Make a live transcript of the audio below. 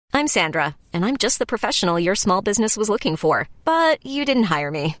I'm Sandra, and I'm just the professional your small business was looking for. But you didn't hire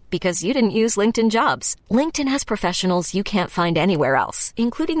me because you didn't use LinkedIn Jobs. LinkedIn has professionals you can't find anywhere else,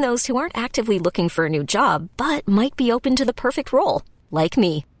 including those who aren't actively looking for a new job, but might be open to the perfect role, like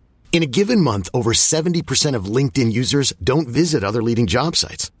me. In a given month, over 70% of LinkedIn users don't visit other leading job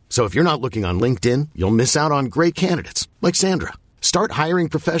sites. So if you're not looking on LinkedIn, you'll miss out on great candidates like Sandra. Start hiring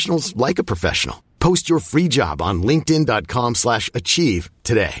professionals like a professional. Post your free job on linkedin.com/achieve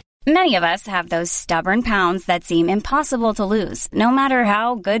today. Many of us have those stubborn pounds that seem impossible to lose, no matter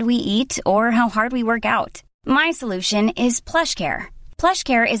how good we eat or how hard we work out. My solution is PlushCare.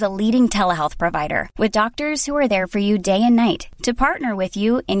 PlushCare is a leading telehealth provider with doctors who are there for you day and night to partner with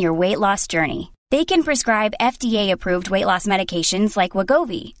you in your weight loss journey. They can prescribe FDA-approved weight loss medications like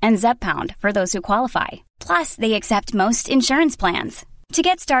Wegovy and Zepbound for those who qualify. Plus, they accept most insurance plans. To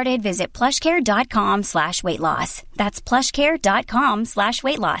get started, visit plushcare.com/weightloss. That's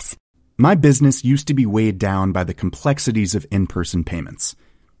plushcare.com/weightloss. My business used to be weighed down by the complexities of in-person payments.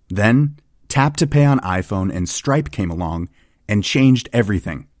 Then, Tap to Pay on iPhone and Stripe came along and changed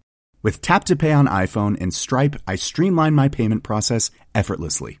everything. With Tap to Pay on iPhone and Stripe, I streamlined my payment process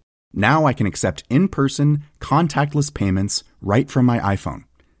effortlessly. Now I can accept in-person, contactless payments right from my iPhone.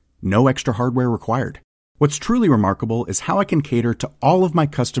 No extra hardware required. What's truly remarkable is how I can cater to all of my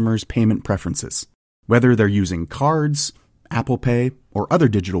customers' payment preferences. Whether they're using cards, Apple Pay, or other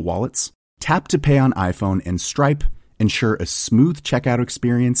digital wallets, Tap to Pay on iPhone and Stripe ensure a smooth checkout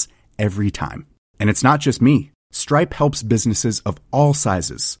experience every time. And it's not just me. Stripe helps businesses of all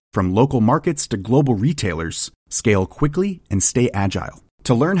sizes, from local markets to global retailers, scale quickly and stay agile.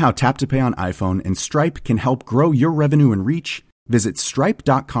 To learn how Tap to Pay on iPhone and Stripe can help grow your revenue and reach, visit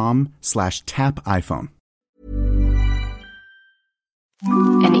stripe.com/tapiphone.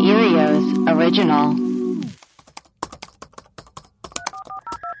 An Erios original.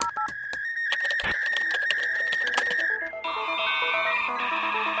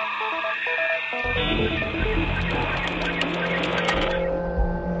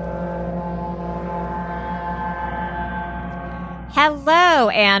 Hello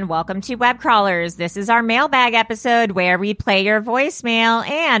and welcome to Web Crawlers. This is our mailbag episode where we play your voicemail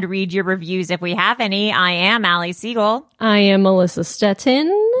and read your reviews if we have any. I am Allie Siegel. I am Melissa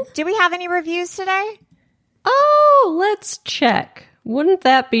Stettin. Do we have any reviews today? Oh, let's check. Wouldn't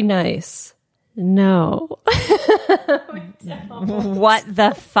that be nice? No. What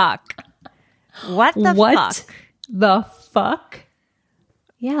the fuck? What the fuck? The fuck?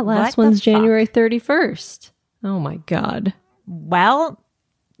 Yeah, last one's January 31st. Oh my God. Well,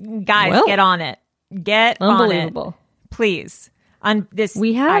 guys, get on it. Get on it. Please. I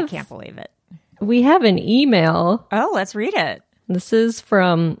can't believe it. We have an email. Oh, let's read it. This is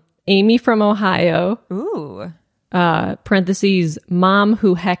from Amy from Ohio. Ooh. Parentheses, mom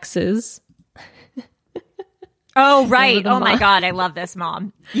who hexes. Oh, right. Oh my God. I love this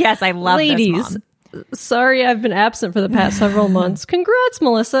mom. Yes, I love this mom. Sorry I've been absent for the past several months. Congrats,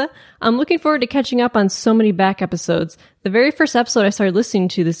 Melissa. I'm looking forward to catching up on so many back episodes. The very first episode I started listening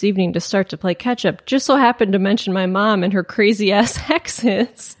to this evening to start to play catch-up just so happened to mention my mom and her crazy-ass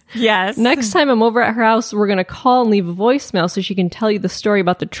hexes. Yes. Next time I'm over at her house, we're going to call and leave a voicemail so she can tell you the story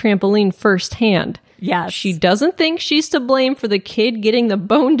about the trampoline firsthand. Yes. She doesn't think she's to blame for the kid getting the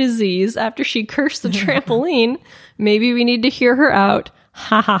bone disease after she cursed the trampoline. Maybe we need to hear her out.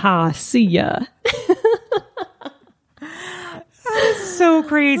 Ha ha ha, see ya. That's so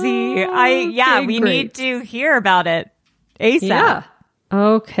crazy. We need to hear about it ASAP. Yeah.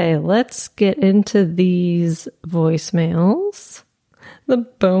 Okay, let's get into these voicemails. The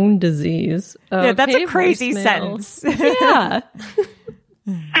bone disease. Okay, yeah, that's a crazy sentence. Yeah.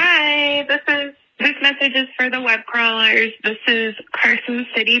 Hi, this message is for the web crawlers. This is Carson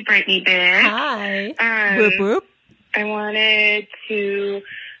City Brittany Bear. Hi. Whoop whoop. I wanted to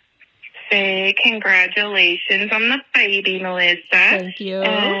say congratulations on the baby, Melissa. Thank you.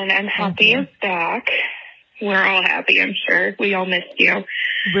 And I'm happy you're back. We're all happy, I'm sure. We all missed you.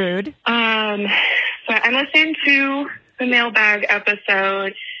 Rude. So I'm listening to the mailbag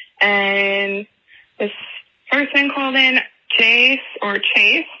episode, and this person called in Chase.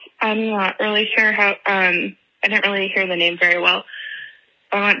 I'm not really sure how, I didn't really hear the name very well.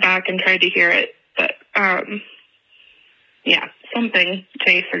 I went back and tried to hear it, but, yeah, something,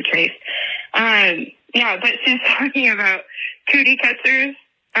 Chase or Trace. But she's talking about cootie cutters.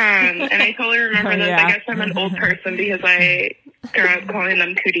 And I totally remember those. Yeah. I guess I'm an old person because I grew up calling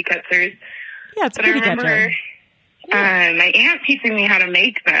them cootie cutters. Yeah, it's cootie cutter. But I remember my aunt teaching me how to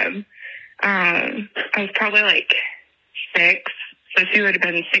make them. I was probably like 6, so she would have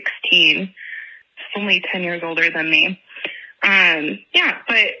been 16. She's only 10 years older than me.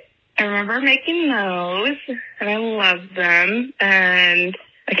 But I remember making those, and I loved them, and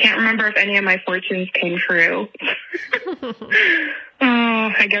I can't remember if any of my fortunes came true.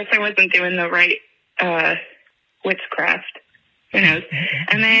 I guess I wasn't doing the right witchcraft. Who knows?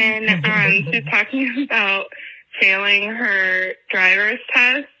 And then she's talking about failing her driver's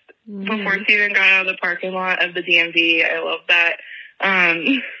test before she even got out of the parking lot of the DMV. I love that.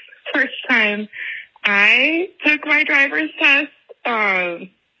 First time I took my driver's test,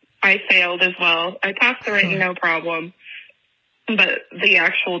 I failed as well. I passed the written, no problem. But the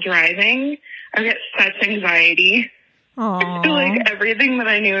actual driving, I get such anxiety. I feel like everything that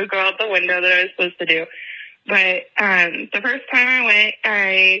I knew would go out the window that I was supposed to do. But the first time I went,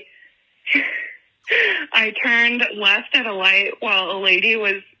 I turned left at a light while a lady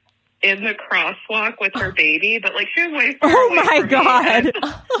was in the crosswalk with her baby, but like she was way far away from me. Oh my God. I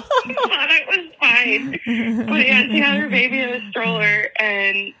thought it was fine. But yeah, she had her baby in a stroller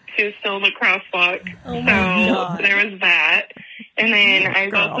and she was still in the crosswalk. So there was that. And then I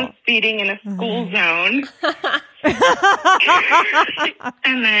was also speeding in a school zone.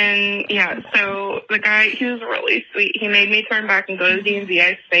 And then, yeah, so the guy, he was really sweet. He made me turn back and go to the DMV.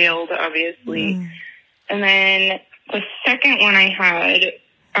 I failed, obviously. And then the second one I had,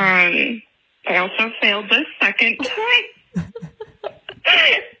 I also failed the second time.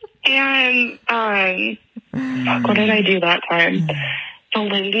 And, what did I do that time? The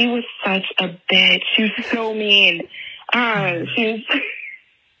lady was such a bitch. She was so mean.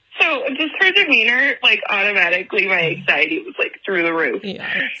 So just her demeanor, like automatically my anxiety was like through the roof. Yeah,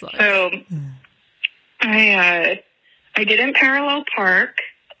 that's nice. So I didn't parallel park.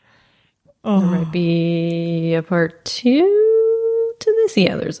 There might be a part 2 to this.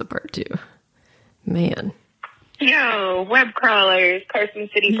 Yeah, there's a part 2. Man. Yo, web crawlers, Carson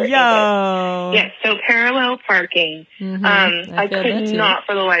City. Yo. Yes, so parallel parking. I could not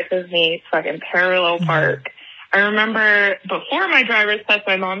for the life of me fucking parallel park. I remember before my driver's test,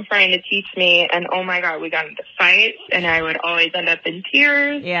 my mom trying to teach me, and oh my God, we got into fights, and I would always end up in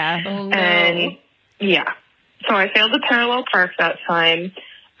tears. Yeah. Oh, no. And yeah. So I failed the parallel park that time.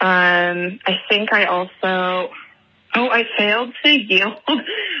 I think I also, I failed to yield.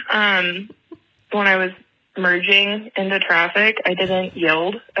 When I was merging into traffic, I didn't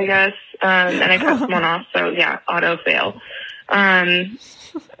yield, I guess. And I cut someone off. So yeah, auto fail.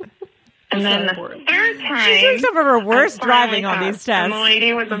 And then the third time, she's doing some of her worst driving on these tests. And the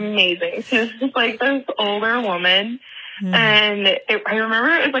lady was amazing. She was just like this older woman. And I remember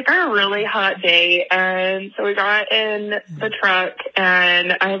it was like a really hot day. And so we got in the truck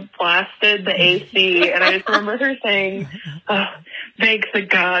and I blasted the AC. And I just remember her saying, thank the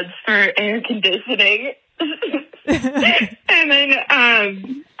gods for air conditioning. And then, I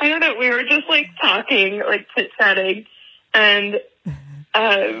don't know, we were just like talking, like chit-chatting. And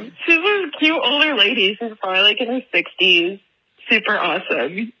she's a cute older lady. She's probably like in her 60s. Super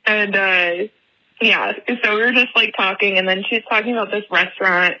awesome. And, yeah, so we were just like talking, and then she's talking about this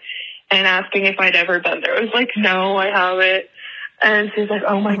restaurant and asking if I'd ever been there. I was like, no, I haven't. And she's like,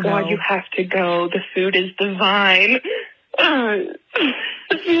 oh my God, you have to go. The food is divine.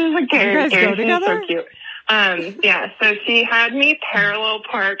 She was a character. She was so cute. Yeah, so she had me parallel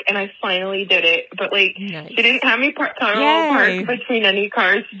park, and I finally did it. But, like, she didn't have me parallel park between any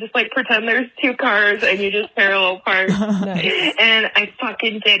cars. She just, like, pretend there's 2 cars, and you just parallel park. Nice. And I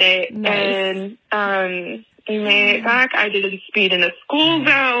fucking did it. Nice. And we made it back. I didn't speed in a school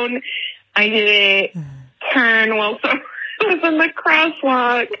zone. I didn't turn while someone was in the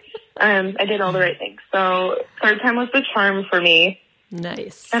crosswalk. I did all the right things. So third time was the charm for me.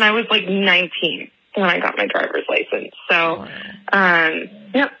 Nice. And I was, like, 19. When I got my driver's license. So,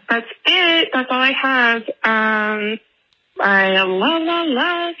 yep, that's it. That's all I have. I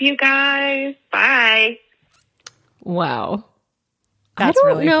love you guys. Bye. Wow. That's I don't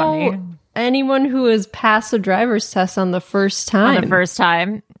really know funny. Anyone who has passed a driver's test on the first time. On the first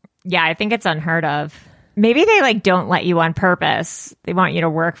time? Yeah, I think it's unheard of. Maybe they like don't let you on purpose. They want you to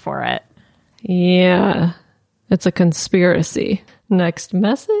work for it. Yeah. It's a conspiracy. Next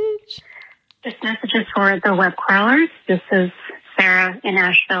message. This message is for the web crawlers. This is Sarah in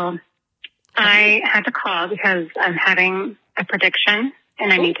Asheville. I had to call because I'm having a prediction,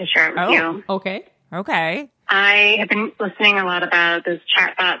 and I need to share it with you. Okay. I have been listening a lot about this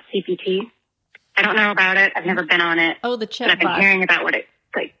chatbot CPT. I don't know about it. I've never been on it. Oh, the chatbot. But I've been hearing about what it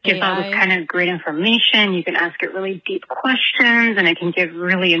gives all this kind of great information. You can ask it really deep questions, and it can give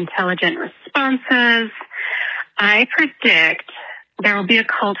really intelligent responses. I predict there will be a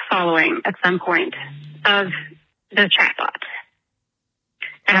cult following at some point of the chatbot.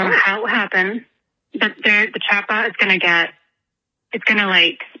 I don't know how it will happen, but the chatbot is going to get it's going to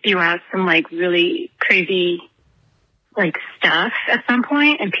like spew out some like really crazy like stuff at some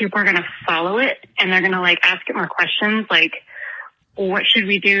point, and people are going to follow it, and they're going to like ask it more questions like, what should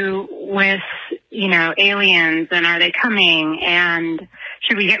we do with, you know, aliens, and are they coming, and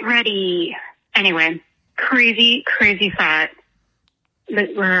should we get ready? Anyway, crazy thought.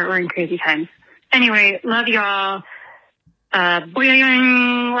 But we're in crazy times. Anyway, love y'all.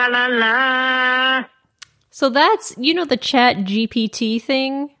 Boing, la la la. So that's, you know, the Chat GPT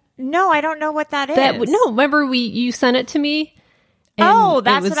thing? No, I don't know what that is. No, remember you sent it to me? Oh,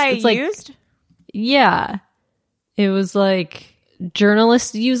 that's what I used? Like, yeah. It was like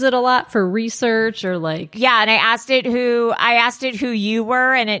journalists use it a lot for research or like... Yeah, and I asked it who you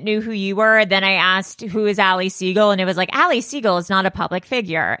were, and it knew who you were. And then I asked, who is Ali Siegel? And it was like, Ali Siegel is not a public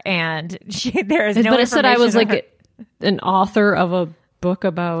figure. And there is no But it said I was information like an author of a book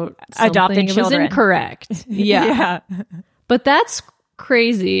about adopted children. It was incorrect. Yeah. But that's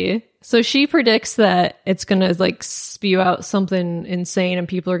crazy. So she predicts that it's going to like spew out something insane and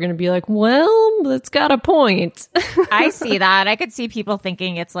people are going to be like, well, it's got a point. I see that. I could see people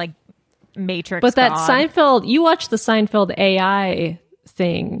thinking it's like Matrix. But that God. Seinfeld, you watched the Seinfeld AI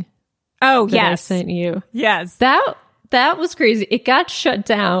thing. Oh, that yes. I sent you. Yes. That was crazy. It got shut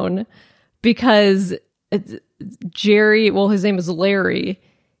down because Jerry, well, his name is Larry,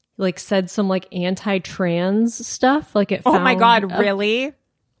 like said some like anti-trans stuff. Like it. Oh my God, really?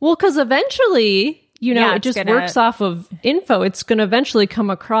 Well, because eventually, you know, it just works off of info. It's going to eventually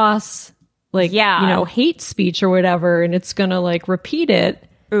come across like, you know, hate speech or whatever, and it's going to like repeat it.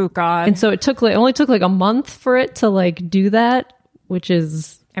 Oh God. And so it only took like a month for it to like do that, which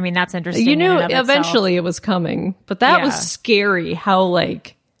is, I mean, that's interesting. You knew eventually it was coming, but that was scary how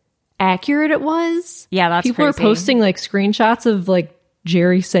like accurate it was. Yeah, that's people crazy. are posting like screenshots of like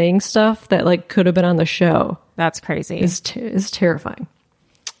Jerry saying stuff that like could have been on the show. That's crazy. It's terrifying.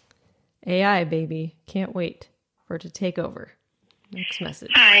 AI, baby. Can't wait for it to take over. Next message.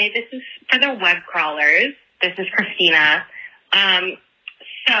 Hi, this is for the web crawlers. This is Christina.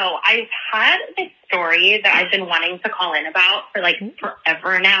 So I've had this story that I've been wanting to call in about for like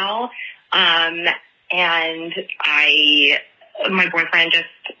forever now. And my boyfriend just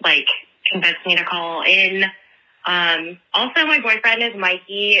like convinced me to call in. Also, my boyfriend is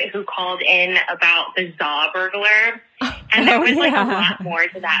Mikey, who called in about the Zaw burglar. And there was like a lot more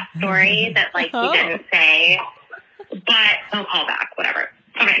to that story that like he didn't say, but he'll call back, whatever.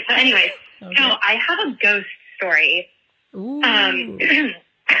 Okay, so anyways, so I have a ghost story.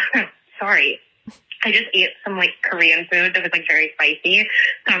 Sorry. I just ate some like Korean food that was like very spicy.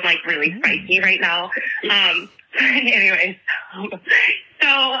 So I'm like really spicy right now. Anyways, so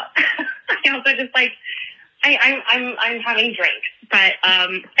I also just like, I'm having drinks, but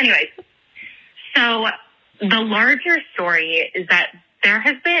anyways, so the larger story is that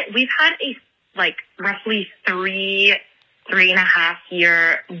we've had a like roughly 3.5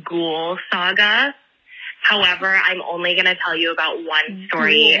 year ghoul saga. However, I'm only going to tell you about one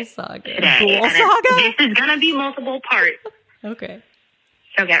story today. Ghoul saga? This is going to be multiple parts. Okay.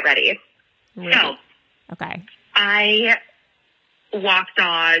 So get ready. So, okay. I walk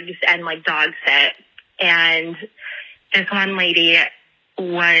dogs and like dog sit. And this one lady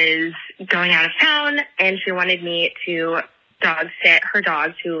was going out of town and she wanted me to dog sit her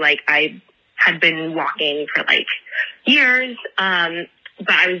dogs who like I had been walking for like years.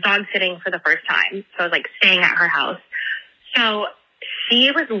 But I was dog sitting for the first time. So I was like staying at her house. So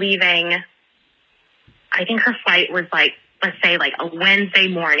she was leaving. I think her flight was like, let's say like a Wednesday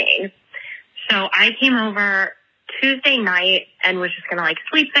morning. So I came over Tuesday night and was just going to like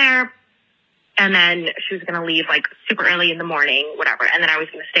sleep there. And then she was going to leave like super early in the morning, whatever. And then I was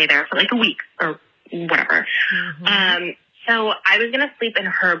going to stay there for like a week or whatever. So I was going to sleep in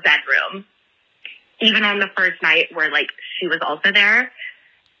her bedroom, even on the first night where like she was also there,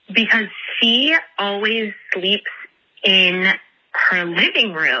 because she always sleeps in her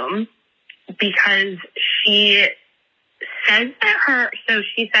living room because she said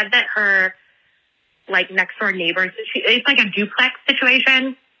that her like next door neighbors, it's like a duplex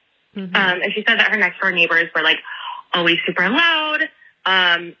situation. And she said that her next door neighbors were like always super loud.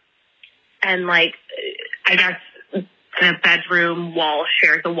 And like, I guess the bedroom wall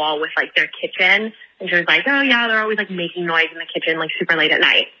shares a wall with like their kitchen. And she was like, oh yeah, they're always like making noise in the kitchen, like super late at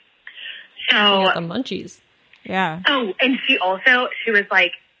night. So the munchies. Yeah. Oh, and she was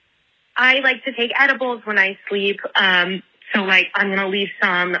like, I like to take edibles when I sleep. So like, I'm going to leave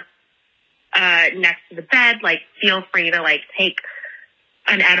some, next to the bed. Like, feel free to like take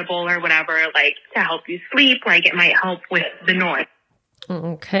an edible or whatever, like to help you sleep. Like it might help with the noise.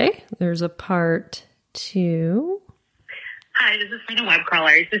 Okay. There's a part 2. Hi, this is for the web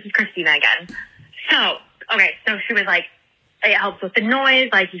crawlers. This is Christina again. So she was like, it helps with the noise.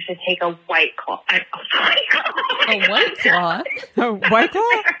 Like, you should take a White Claw. A White Claw? A White Claw? My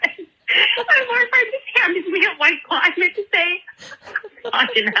boyfriend just handed me a White Claw. I meant to say,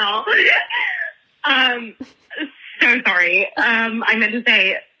 fucking hell. So sorry. I meant to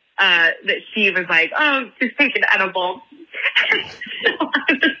say that she was like, oh, just take an edible. So I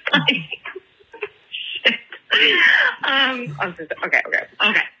was like, shit.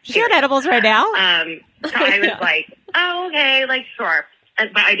 Okay. She had edibles right now? So I was like, oh, okay, like, sure.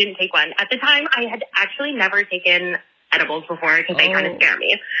 But I didn't take one. At the time, I had actually never taken edibles before because they kind of scare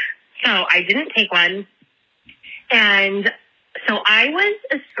me. So I didn't take one. And so I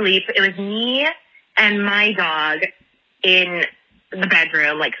was asleep. It was me and my dog in the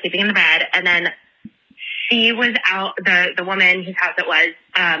bedroom, like sleeping in the bed. And then she was out, the woman whose house it was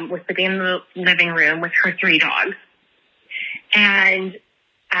sleeping in the living room with her 3 dogs. And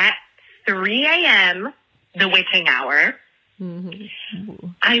at 3 a.m., the witching hour,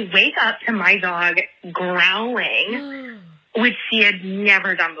 I wake up to my dog growling, which she had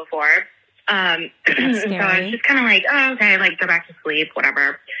never done before. So I was just kind of like, oh, okay, like, go back to sleep,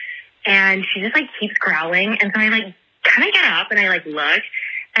 whatever. And she just, like, keeps growling. And so I, like, kind of get up and I, like, look.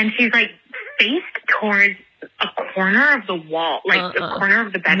 And she's, like, faced towards a corner of the wall, like, the corner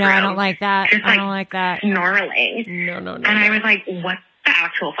of the bedroom. No, I don't like that. Just, I don't like that. Snarling. No. And I was like, what the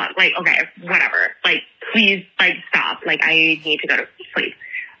actual fuck? Like, okay, whatever. Like, please, like, stop. Like, I need to go to sleep.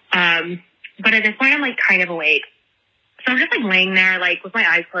 But at this point, I'm, like, kind of awake. So I'm just, like, laying there, like, with my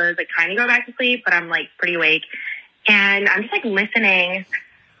eyes closed, like, trying to go back to sleep, but I'm, like, pretty awake. And I'm just, like, listening.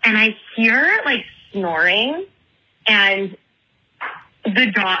 And I hear, like, snoring. And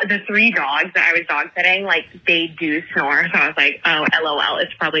the 3 dogs that I was dog sitting, like, they do snore. So I was like, oh, LOL.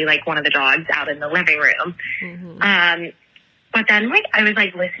 It's probably, like, one of the dogs out in the living room. But then, like, I was,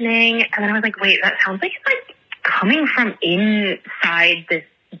 like, listening. And then I was like, wait, that sounds like it's, like, coming from inside this,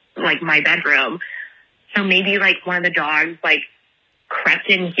 like, my bedroom. So maybe, like, one of the dogs, like, crept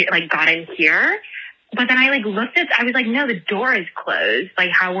in here, like, got in here. But then I, like, looked at, I was like, no, the door is closed. Like,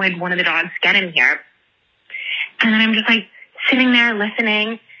 how would one of the dogs get in here? And then I'm just, like, sitting there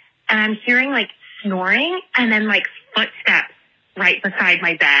listening, and I'm hearing, like, snoring, and then, like, footsteps right beside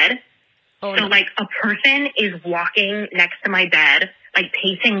my bed. So, like, a person is walking next to my bed, like,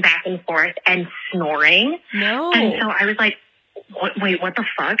 pacing back and forth and snoring. No. And so I was like, wait, what the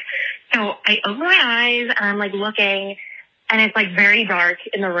fuck? So I open my eyes, and I'm, like, looking, and it's, like, very dark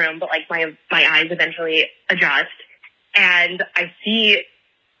in the room, but, like, my eyes eventually adjust. And I see,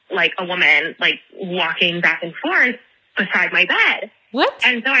 like, a woman, like, walking back and forth beside my bed. What?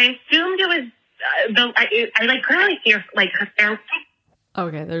 And so I assumed it was, I like, couldn't really see her, like, her hair.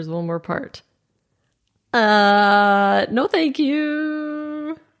 Okay, there's one more part. No thank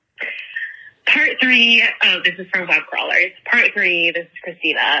you. Part 3, this is for web crawlers. Part 3, this is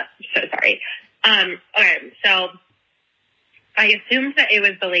Christina. So sorry. Okay, so I assumed that it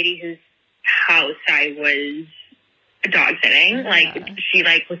was the lady whose house I was dog sitting. Like, she,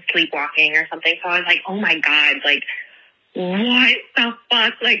 like, was sleepwalking or something. So I was like, oh my God, like, what the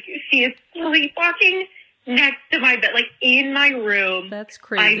fuck? Like, she is sleepwalking next to my bed, like, in my room. That's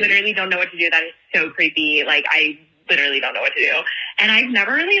crazy. I literally don't know what to do. That is so creepy. Like, I literally don't know what to do. And I've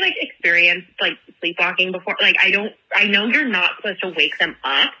never really, like, experienced, like, sleepwalking before. Like, I know you're not supposed to wake them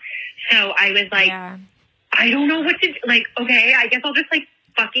up. So I was like, I don't know what to do. Like, okay, I guess I'll just, like,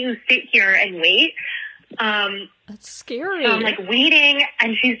 fucking sit here and wait. That's scary. So I'm, like, waiting,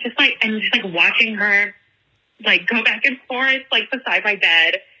 and she's just, like, I'm just, like, watching her, like, go back and forth, like, beside my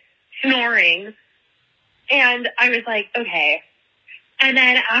bed, snoring. And I was like, okay. And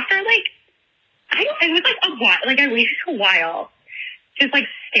then after, like, it was, like, a while. Like, I waited a while just, like,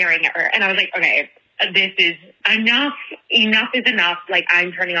 staring at her. And I was like, okay, this is enough. Enough is enough. Like,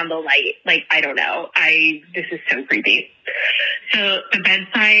 I'm turning on the light. Like, I don't know. This is so creepy. So the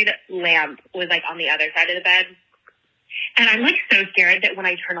bedside lamp was, like, on the other side of the bed. And I'm, like, so scared that when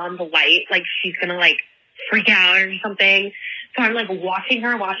I turn on the light, like, she's going to, like, freak out or something. So I'm, like, watching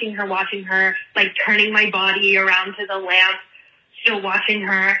her, like, turning my body around to the lamp, still watching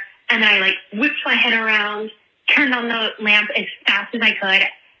her. And then I, like, whipped my head around, turned on the lamp as fast as I could,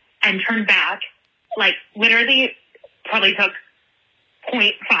 and turned back. Like, literally probably took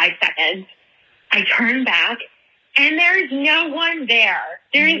 0.5 seconds. I turned back, and there's no one there.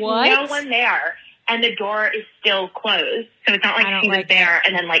 There's no one there. And the door is still closed. So it's not like she was there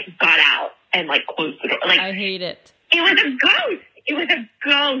and then, like, got out and, like, closed the door. Like, I hate it. It was a ghost. It was a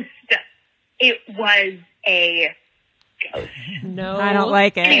ghost. It was a ghost. No. I don't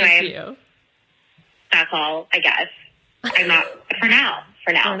like it. Anyway, thank you. that's all, I guess. I'm not, for now.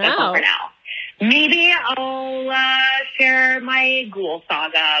 That's all for now. Maybe I'll share my ghoul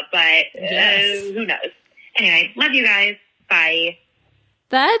saga, but who knows? Anyway, love you guys. Bye.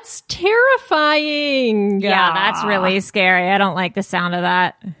 That's terrifying. Yeah, that's really scary. I don't like the sound of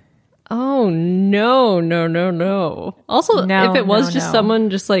that. Oh, no. Also, if it was just someone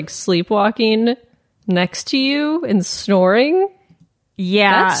just like sleepwalking next to you and snoring,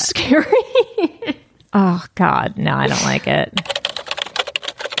 that's scary. Oh, God. No, I don't like it.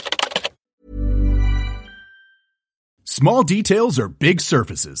 Small details are big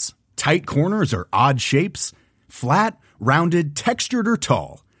surfaces. Tight corners are odd shapes. Flat, rounded, textured, or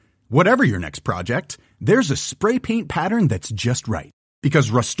tall. Whatever your next project, there's a spray paint pattern that's just right.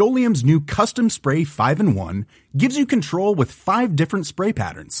 Because Rust-Oleum's new Custom Spray 5-in-1 gives you control with 5 different spray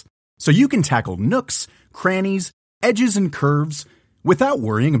patterns. So you can tackle nooks, crannies, edges, and curves without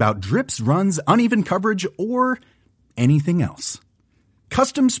worrying about drips, runs, uneven coverage, or anything else.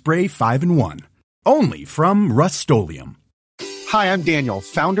 Custom Spray 5-in-1. Only from Rust-Oleum. Hi, I'm Daniel,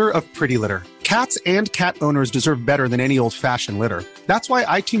 founder of Pretty Litter. Cats and cat owners deserve better than any old-fashioned litter. That's why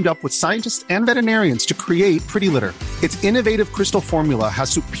I teamed up with scientists and veterinarians to create Pretty Litter. Its innovative crystal formula has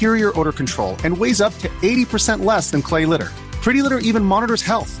superior odor control and weighs up to 80% less than clay litter. Pretty Litter even monitors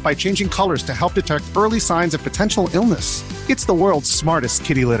health by changing colors to help detect early signs of potential illness. It's the world's smartest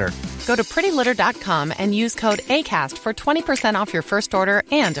kitty litter. Go to prettylitter.com and use code ACAST for 20% off your first order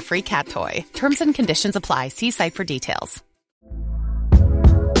and a free cat toy. Terms and conditions apply. See site for details.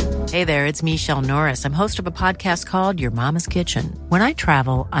 Hey there, it's Michelle Norris. I'm host of a podcast called Your Mama's Kitchen. When I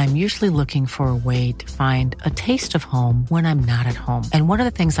travel, I'm usually looking for a way to find a taste of home when I'm not at home. And one of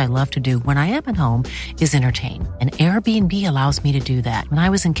the things I love to do when I am at home is entertain. And Airbnb allows me to do that. When I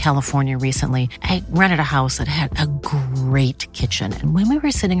was in California recently, I rented a house that had a great kitchen. And when we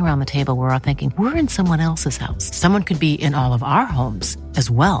were sitting around the table, we were all thinking, we're in someone else's house. Someone could be in all of our homes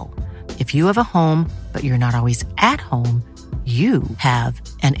as well. If you have a home, but you're not always at home, you have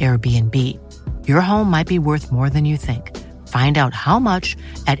an Airbnb. Your home might be worth more than you think. Find out how much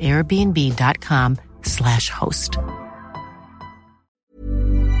at airbnb.com/host.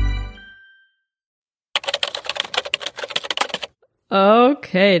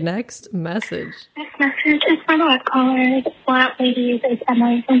 Okay, next message. This message is for the web callers. Flat ladies, it's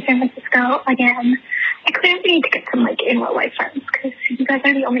Emily from San Francisco again. I clearly need to get some in real life friends because you guys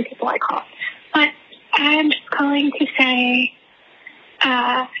are the only people I call. But I'm just calling to say,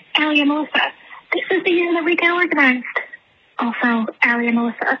 Allie and Melissa, this is the year that we get organized. Also, Allie and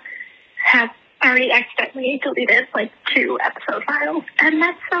Melissa have already accidentally deleted 2 episode files, and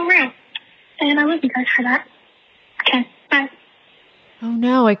that's so real. And I love you guys for that. Okay, bye. Oh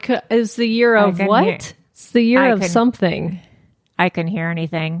no, it's the year of what? It's the year of something. I couldn't hear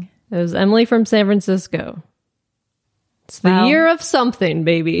anything. It was Emily from San Francisco. It's the year of something,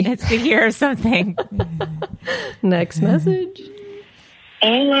 baby. It's the year of something. Next message.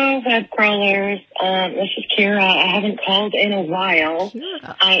 Hello, web crawlers. This is Kira. I haven't called in a while.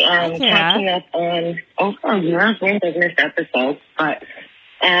 Kira. I am catching up on over a year's worth of missed episodes, but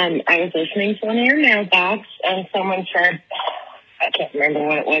I was listening to one of your mailbags, and someone said, I can't remember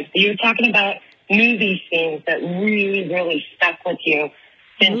what it was, but you were talking about movie scenes that really, really stuck with you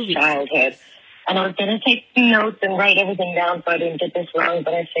since childhood. And I was going to take notes and write everything down so I didn't get this wrong,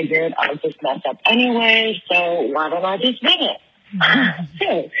 but I figured I'll just mess up anyway, so why don't I just wing it?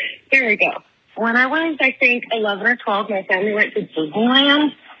 So, here we go. When I was, I think, 11 or 12, my family went to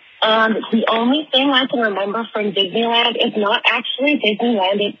Disneyland, and the only thing I can remember from Disneyland is not actually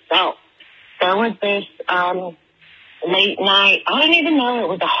Disneyland itself. There was this late night, I don't even know, it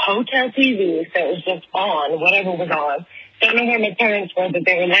was a hotel TV, so it was just on, whatever was on. Don't know where my parents were, but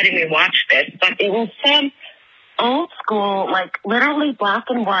they were letting me watch this. But it was some old school, literally black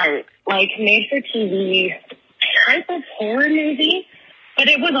and white, made for TV type of horror movie. But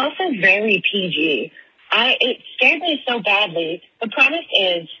it was also very PG. It scared me so badly. The premise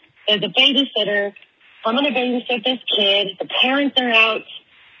is there's a babysitter. I'm going to babysit this kid. The parents are out.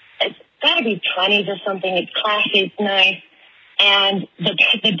 It's got to be 20s or something. It's classy. It's nice. And the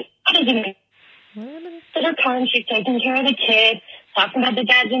dad is in her car, she's taking care of the kid, talking about the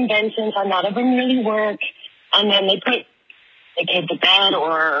dad's inventions, how none of them really work, and then they put the kid to bed,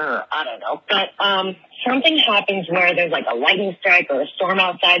 or I don't know. But something happens where there's a lightning strike or a storm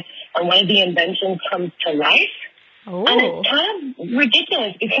outside, and one of the inventions comes to life. Oh. And it's kind of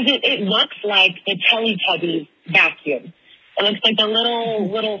ridiculous because it looks like the Teletubby vacuum. It looks like the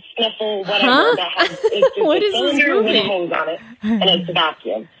little sniffle, whatever, that has it's just what a is cylinder with a hose on it, and it's a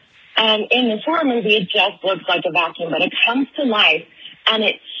vacuum. And in this horror movie, it just looks like a vacuum, but it comes to life, and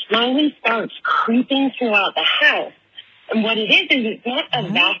it slowly starts creeping throughout the house. And what it is it's not a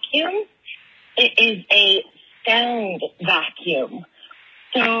vacuum. It is a sound vacuum.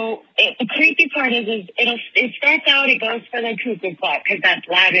 So the creepy part is it starts out, it goes for the cuckoo clock because that's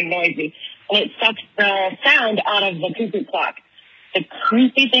loud and noisy, and it sucks the sound out of the cuckoo clock. The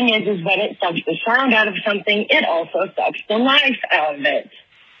creepy thing is when it sucks the sound out of something, it also sucks the life out of it.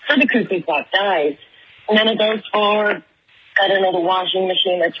 So the cuckoo clock dies. And then it goes for, I don't know, the washing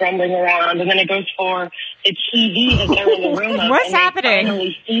machine that's rumbling around. And then it goes for the TV that they're in the room of. What's happening? They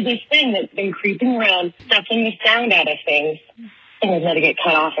finally see this thing that's been creeping around, sucking the sound out of things. And we're going to get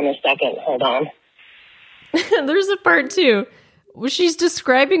cut off in a second. Hold on. There's a part two. She's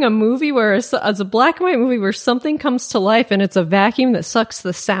describing a movie where it's a black and white movie where something comes to life and it's a vacuum that sucks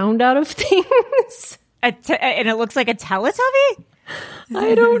the sound out of things. And it looks like a Teletubby?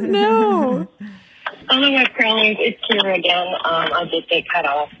 I don't know. Hello, web crawlers. It's Kira again. I did get cut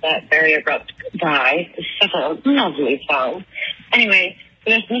off. That very abrupt die. It's such a lovely song. Anyway,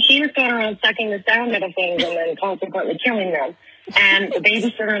 this machine is going around sucking the sound out of things and then consequently killing them. And the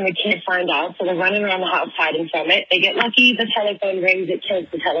babysitter and the kid find out, so they're running around the house hiding from it. They get lucky, the telephone rings, it kills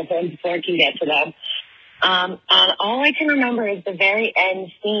the telephone before it can get to them. And all I can remember is the very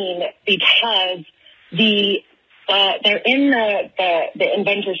end scene because they're in the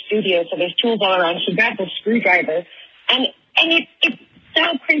inventor's studio, so there's tools all around. She grabs a screwdriver, and it's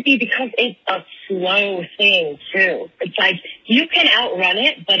so creepy because it's a slow thing, too. It's like, you can outrun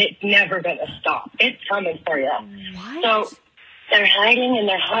it, but it's never going to stop. It's coming for you. What? So they're hiding, and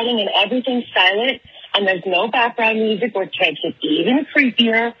everything's silent, and there's no background music, which makes it even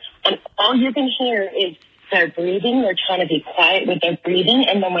creepier, and all you can hear is their breathing. They're trying to be quiet with their breathing,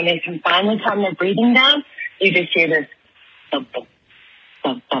 and then when they can finally calm their breathing down, you just hear this thump, thump,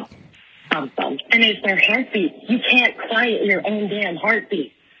 thump, thump, thump, thump. And it's their heartbeat. You can't quiet your own damn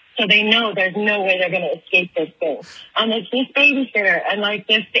heartbeat. So they know there's no way they're going to escape this thing. And it's this babysitter and like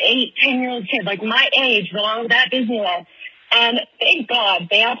this 8-10-year-old kid, like my age, when I was at Disneyland. And thank God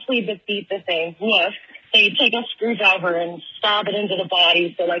they actually defeat the thing. Woof. They take a screwdriver and stab it into the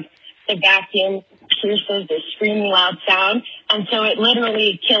body. So like the vacuum pierces this screaming loud sound. And so it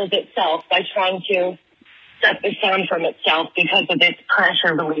literally kills itself by trying to set the sound from itself because of this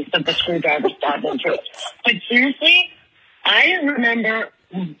pressure release that the screwdriver stabbed into it. But seriously, I remember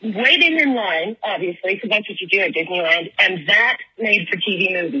waiting in line, obviously, because that's what you do at Disneyland, and that made for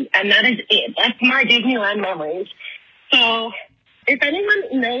TV movie. And that is it. That's my Disneyland memories. So if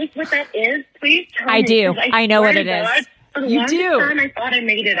anyone knows what that is, please tell me. I do. I know what it is. For the longest time, I thought I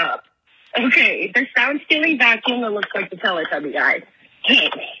made it up. Okay, the sound-stealing vacuum that looks like the Teletubby guy.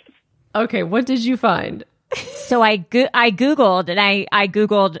 Okay, what did you find? So I googled and I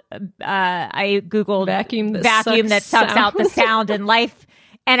googled vacuum that sucks out the sound and life,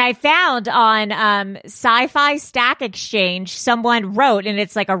 and I found on Sci-Fi Stack Exchange someone wrote, and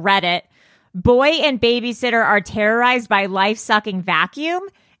it's like a Reddit, boy and babysitter are terrorized by life-sucking vacuum,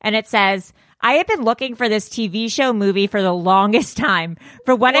 and it says, I have been looking for this TV show movie for the longest time.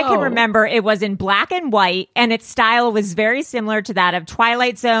 For what I can remember, it was in black and white, and its style was very similar to that of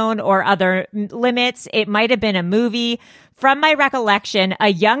Twilight Zone or Other Limits. It might have been a movie. From my recollection, a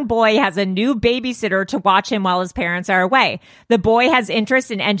young boy has a new babysitter to watch him while his parents are away. The boy has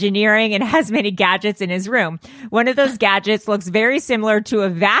interest in engineering and has many gadgets in his room. One of those gadgets looks very similar to a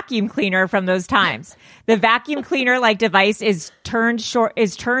vacuum cleaner from those times. The vacuum cleaner-like device is turned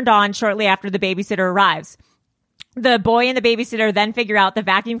on shortly after the babysitter arrives. The boy and the babysitter then figure out the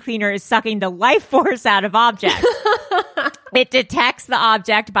vacuum cleaner is sucking the life force out of objects. It detects the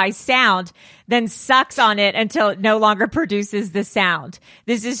object by sound, then sucks on it until it no longer produces the sound.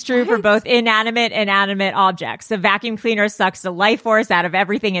 This is true for both inanimate and animate objects. The vacuum cleaner sucks the life force out of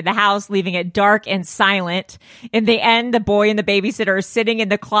everything in the house, leaving it dark and silent. In the end, the boy and the babysitter are sitting in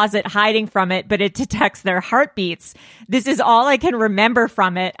the closet hiding from it, but it detects their heartbeats. This is all I can remember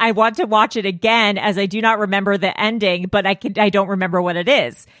from it. I want to watch it again as I do not remember the ending, but I don't remember what it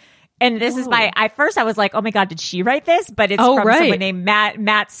is. And this is at first I was like, oh my God, did she write this? But it's from someone named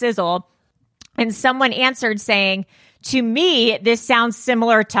Matt Sizzle. And someone answered saying, to me, this sounds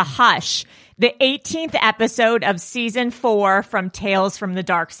similar to Hush, the 18th episode of season 4 from Tales from the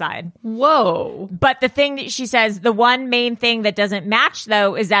Dark Side. Whoa. But the thing that she says, the one main thing that doesn't match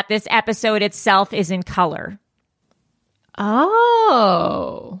though, is that this episode itself is in color.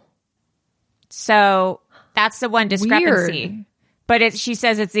 Oh. So that's the one discrepancy. Weird. But she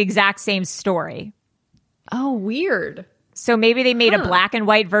says it's the exact same story. Oh, weird. So maybe they made a black and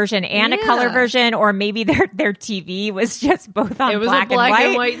white version and a color version, or maybe their TV was just both on black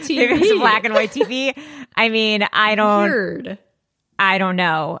and white TV. It was a black and white TV. I mean, I don't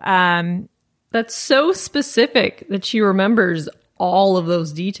know. That's so specific that she remembers all of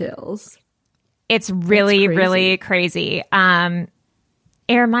those details. It's really, really crazy. It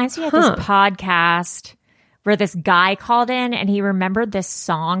reminds me of this podcast where this guy called in and he remembered this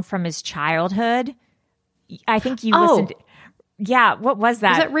song from his childhood. I think you listened. Yeah, what was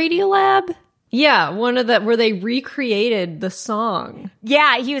that? Was that Radiolab? Yeah, one of the where they recreated the song.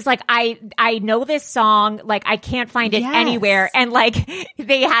 Yeah, he was like, I know this song, like I can't find it anywhere, and like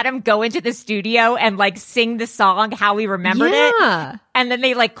they had him go into the studio and like sing the song how he remembered it, and then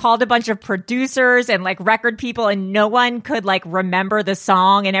they like called a bunch of producers and like record people, and no one could like remember the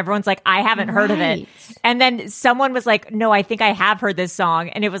song, and everyone's like, I haven't heard of it, and then someone was like, no, I think I have heard this song,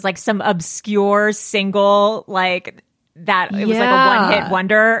 and it was like some obscure single like that. It was like a one-hit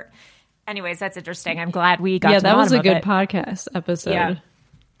wonder. Anyways, that's interesting. I'm glad we got to the that was bottom a good of it. podcast episode. Yeah.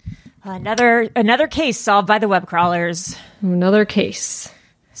 Another case solved by the web crawlers. Another case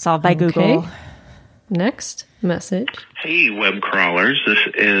solved by Google. Next message. Hey, web crawlers. This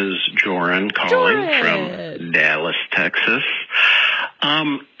is Joran calling from Dallas, Texas.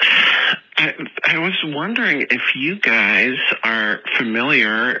 I was wondering if you guys are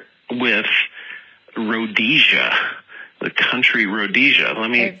familiar with Rhodesia. The country Rhodesia.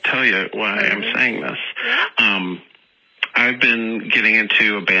 Let me tell you why I'm saying this. I've been getting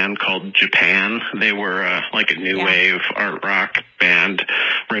into a band called Japan. They were like a new wave art rock band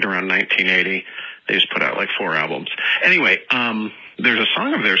right around 1980. They just put out like 4 albums. Anyway, there's a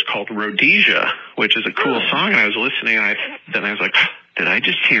song of theirs called Rhodesia, which is a cool song. And I was listening, and then I was like, did I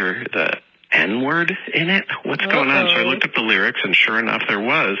just hear the N-word in it? What's going on? So I looked up the lyrics, and sure enough, there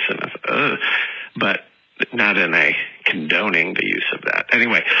was. And I thought, but not in a condoning the use of that.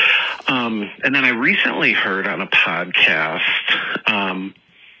 Anyway, and then I recently heard on a podcast,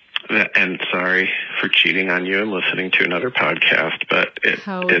 and sorry for cheating on you and listening to another podcast, but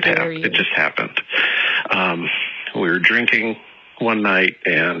it just happened. We were drinking one night,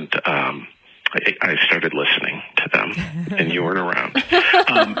 and I started listening to them, and you weren't around.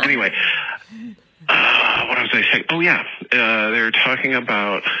 Anyway, what was I saying? Oh, yeah. They were talking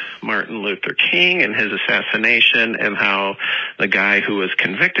about Martin Luther King and his assassination, and how the guy who was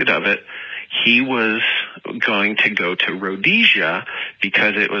convicted of it, he was going to go to Rhodesia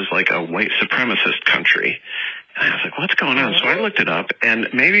because it was like a white supremacist country. And I was like, what's going on? So I looked it up, and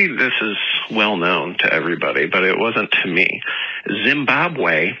maybe this is well known to everybody, but it wasn't to me.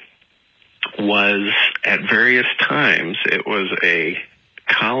 Zimbabwe was, at various times, it was a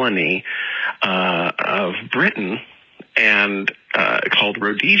colony of Britain, and called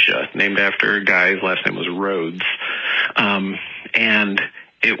Rhodesia, named after a guy, his last name was Rhodes. And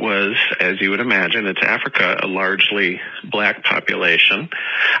it was, as you would imagine, it's Africa, a largely black population.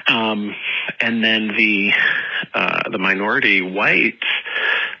 And then the minority whites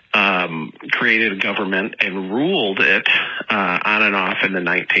created a government and ruled it on and off in the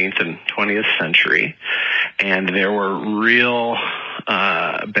 19th and 20th century. And there were real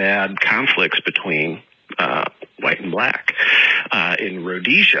bad conflicts between white and black in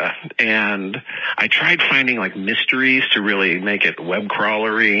Rhodesia. And I tried finding like mysteries to really make it web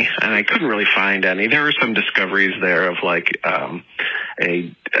crawlery, and I couldn't really find any. There were some discoveries there of like a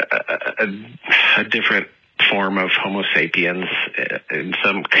different form of Homo sapiens in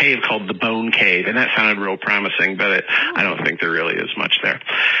some cave called the Bone Cave, and that sounded real promising, but I don't think there really is much there.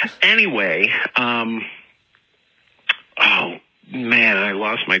 Anyway, oh man, I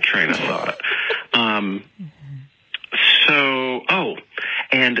lost my train of thought.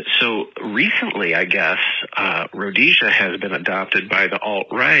 So recently, I guess, Rhodesia has been adopted by the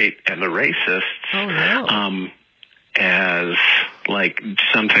alt-right and the racists. Oh, no. As like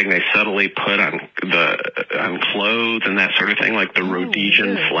something they subtly put on clothes and that sort of thing, like the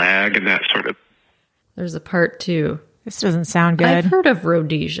Rhodesian flag and that sort of. There's a part 2. This doesn't sound good. I've heard of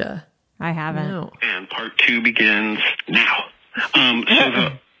Rhodesia. I haven't. No. And part 2 begins now. So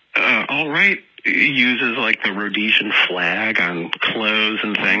the alt-right uses like the Rhodesian flag on clothes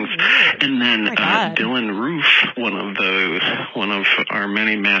and things, and then Dylan Roof, one of our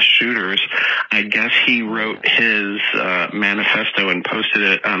many mass shooters, I guess he wrote his manifesto and posted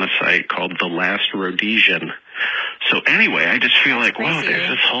it on a site called The Last Rhodesian. So anyway, I just feel like, wow, there's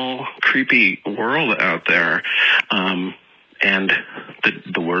this whole creepy world out there. And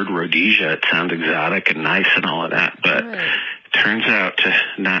the word Rhodesia, it sounds exotic and nice and all of that, but turns out to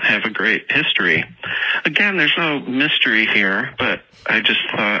not have a great history. Again, there's no mystery here, but I just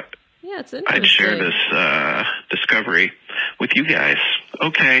thought I'd share this discovery with you guys.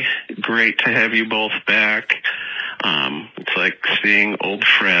 Okay, great to have you both back. It's like seeing old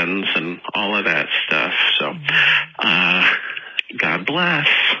friends and all of that stuff. So, God bless.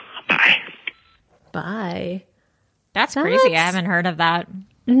 Bye. Bye. That's crazy. I haven't heard of that.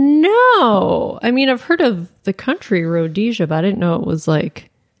 No. I mean, I've heard of the country Rhodesia, but I didn't know it was like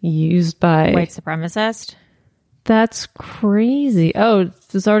used by white supremacist. That's crazy. Oh,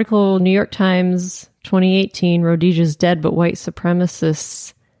 this article, New York Times, 2018, Rhodesia's dead, but white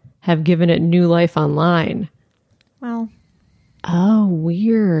supremacists have given it new life online. Well. Oh,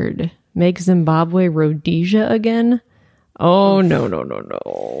 weird. Make Zimbabwe Rhodesia again? Oh, no.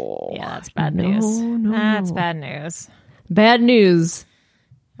 Yeah, that's bad news. No. That's bad news. Bad news.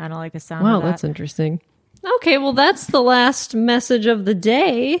 I don't like the sound of that. Wow, that's interesting. Okay, well, that's the last message of the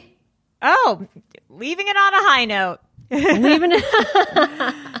day. Oh, leaving it on a high note. Leaving it.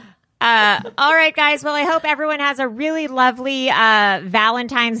 All right, guys. Well, I hope everyone has a really lovely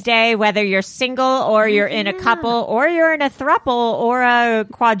Valentine's Day, whether you're single or you're in a couple or you're in a throuple or a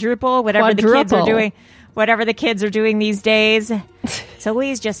quadruple, whatever the kids are doing. Whatever the kids are doing these days. It's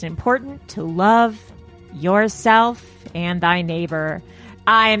always just important to love yourself and thy neighbor.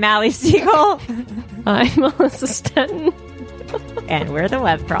 I'm Allie Siegel. I'm Melissa Stetton. And we're the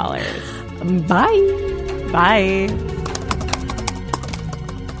Web Crawlers. Bye. Bye.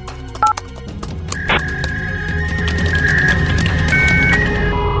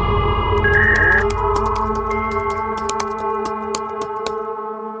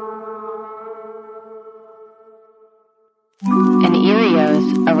 An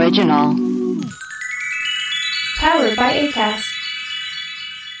Erios original. Powered by Acast.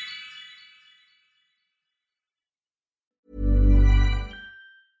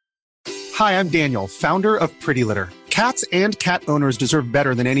 Hi, I'm Daniel, founder of Pretty Litter. Cats and cat owners deserve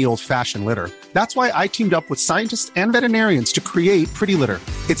better than any old-fashioned litter. That's why I teamed up with scientists and veterinarians to create Pretty Litter.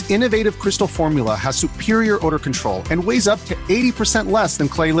 Its innovative crystal formula has superior odor control and weighs up to 80% less than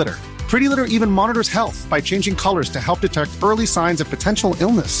clay litter. Pretty Litter even monitors health by changing colors to help detect early signs of potential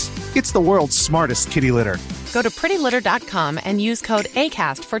illness. It's the world's smartest kitty litter. Go to prettylitter.com and use code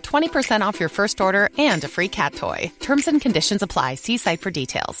ACAST for 20% off your first order and a free cat toy. Terms and conditions apply. See site for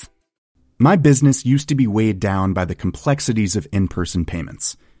details. My business used to be weighed down by the complexities of in-person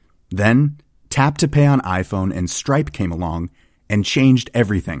payments. Then, Tap to Pay on iPhone and Stripe came along and changed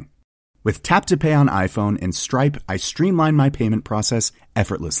everything. With Tap to Pay on iPhone and Stripe, I streamlined my payment process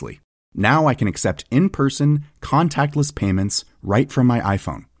effortlessly. Now I can accept in-person, contactless payments right from my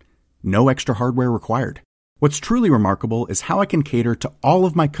iPhone. No extra hardware required. What's truly remarkable is how I can cater to all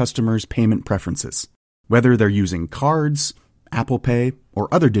of my customers' payment preferences. Whether they're using cards, Apple Pay, or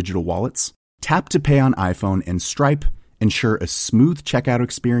other digital wallets, Tap to Pay on iPhone and Stripe ensure a smooth checkout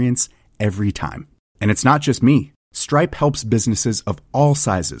experience every time. And it's not just me. Stripe helps businesses of all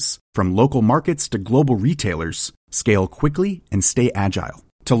sizes, from local markets to global retailers, scale quickly and stay agile.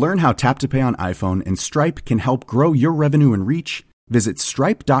 To learn how Tap to Pay on iPhone and Stripe can help grow your revenue and reach, visit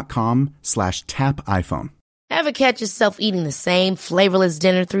stripe.com/tapiphone. Ever catch yourself eating the same flavorless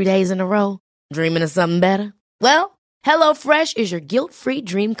dinner 3 days in a row? Dreaming of something better? Well, HelloFresh is your guilt-free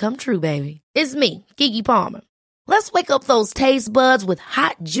dream come true, baby. It's me, Keke Palmer. Let's wake up those taste buds with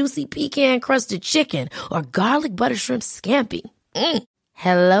hot, juicy pecan-crusted chicken or garlic butter shrimp scampi.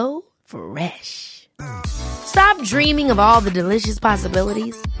 HelloFresh. Stop dreaming of all the delicious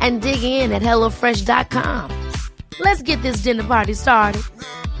possibilities and dig in at HelloFresh.com. Let's get this dinner party started.